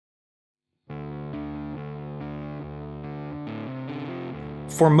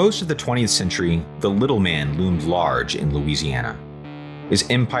For most of the 20th century, the little man loomed large in Louisiana. His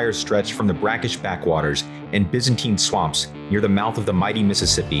empire stretched from the brackish backwaters and Byzantine swamps near the mouth of the mighty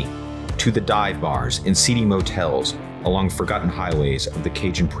Mississippi to the dive bars and seedy motels along forgotten highways of the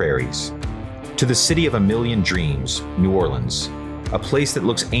Cajun prairies, to the city of a million dreams, New Orleans, a place that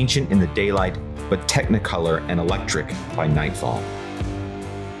looks ancient in the daylight but technicolor and electric by nightfall.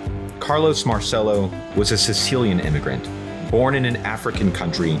 Carlos Marcello was a Sicilian immigrant, born in an African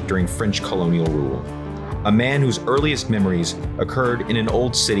country during French colonial rule, a man whose earliest memories occurred in an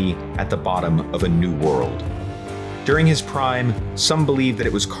old city at the bottom of a new world. During his prime, some believe that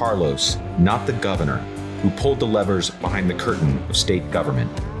it was Carlos, not the governor, who pulled the levers behind the curtain of state government.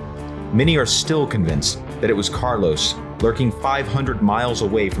 Many are still convinced that it was Carlos, lurking 500 miles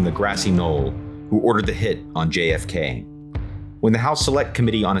away from the grassy knoll, who ordered the hit on JFK. When the House Select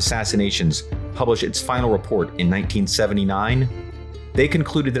Committee on Assassinations published its final report in 1979, they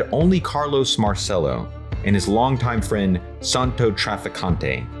concluded that only Carlos Marcello and his longtime friend Santo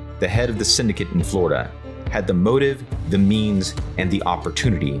Traficante, the head of the syndicate in Florida, had the motive, the means, and the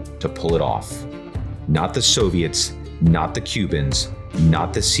opportunity to pull it off. Not the Soviets, not the Cubans,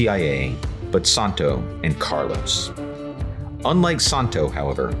 not the CIA, but Santo and Carlos. Unlike Santo,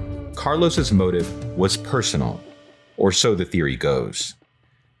 however, Carlos's motive was personal, or so the theory goes.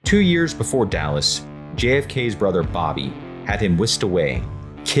 2 years before Dallas, JFK's brother Bobby had him whisked away,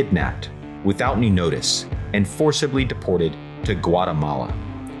 kidnapped, without any notice, and forcibly deported to Guatemala.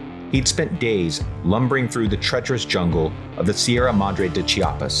 He'd spent days lumbering through the treacherous jungle of the Sierra Madre de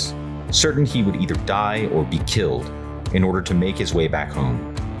Chiapas, certain he would either die or be killed in order to make his way back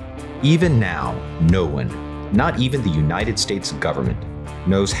home. Even now, no one, not even the United States government,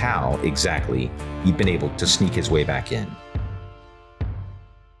 knows how exactly he'd been able to sneak his way back in.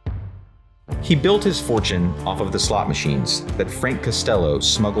 He built his fortune off of the slot machines that Frank Costello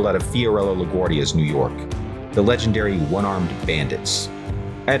smuggled out of Fiorello LaGuardia's New York, the legendary one-armed bandits.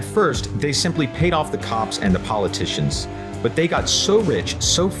 At first, they simply paid off the cops and the politicians, but they got so rich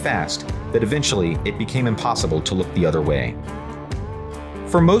so fast that eventually it became impossible to look the other way.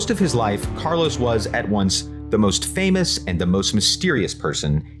 For most of his life, Carlos was at once the most famous and the most mysterious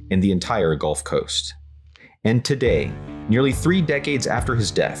person in the entire Gulf Coast. And today, nearly 3 decades after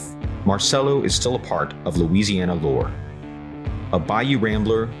his death, Marcello is still a part of Louisiana lore. A bayou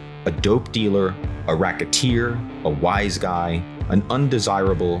rambler, a dope dealer, a racketeer, a wise guy, an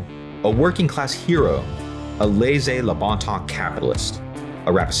undesirable, a working-class hero, a laissez-le-bon-temps capitalist,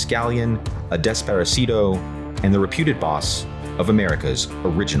 a rapscallion, a desparecido, and the reputed boss of America's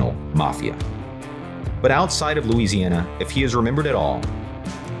original Mafia. But outside of Louisiana, if he is remembered at all,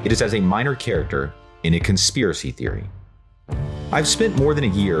 it is as a minor character in a conspiracy theory. I've spent more than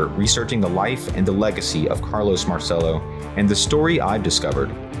a year researching the life and the legacy of Carlos Marcello, and the story I've discovered,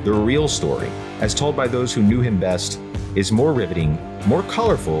 the real story, as told by those who knew him best, is more riveting, more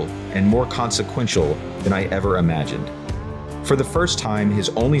colorful, and more consequential than I ever imagined. For the first time, his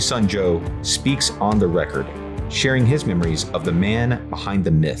only son Joe speaks on the record, sharing his memories of the man behind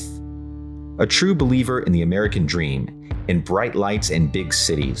the myth. A true believer in the American dream, in bright lights and big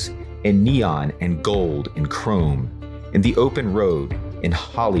cities, in neon and gold and chrome, in the open road, in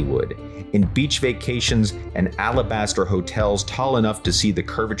Hollywood, in beach vacations and alabaster hotels tall enough to see the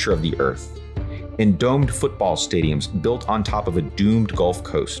curvature of the earth, in domed football stadiums built on top of a doomed Gulf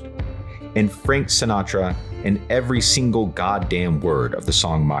Coast, in Frank Sinatra and every single goddamn word of the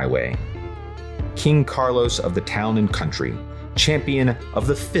song My Way. King Carlos of the town and country, champion of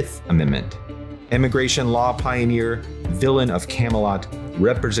the Fifth Amendment, immigration law pioneer, villain of Camelot,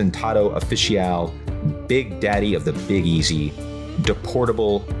 representado oficial, big daddy of the Big Easy,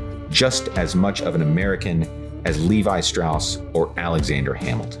 deportable, just as much of an American as Levi Strauss or Alexander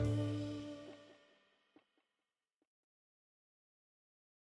Hamilton.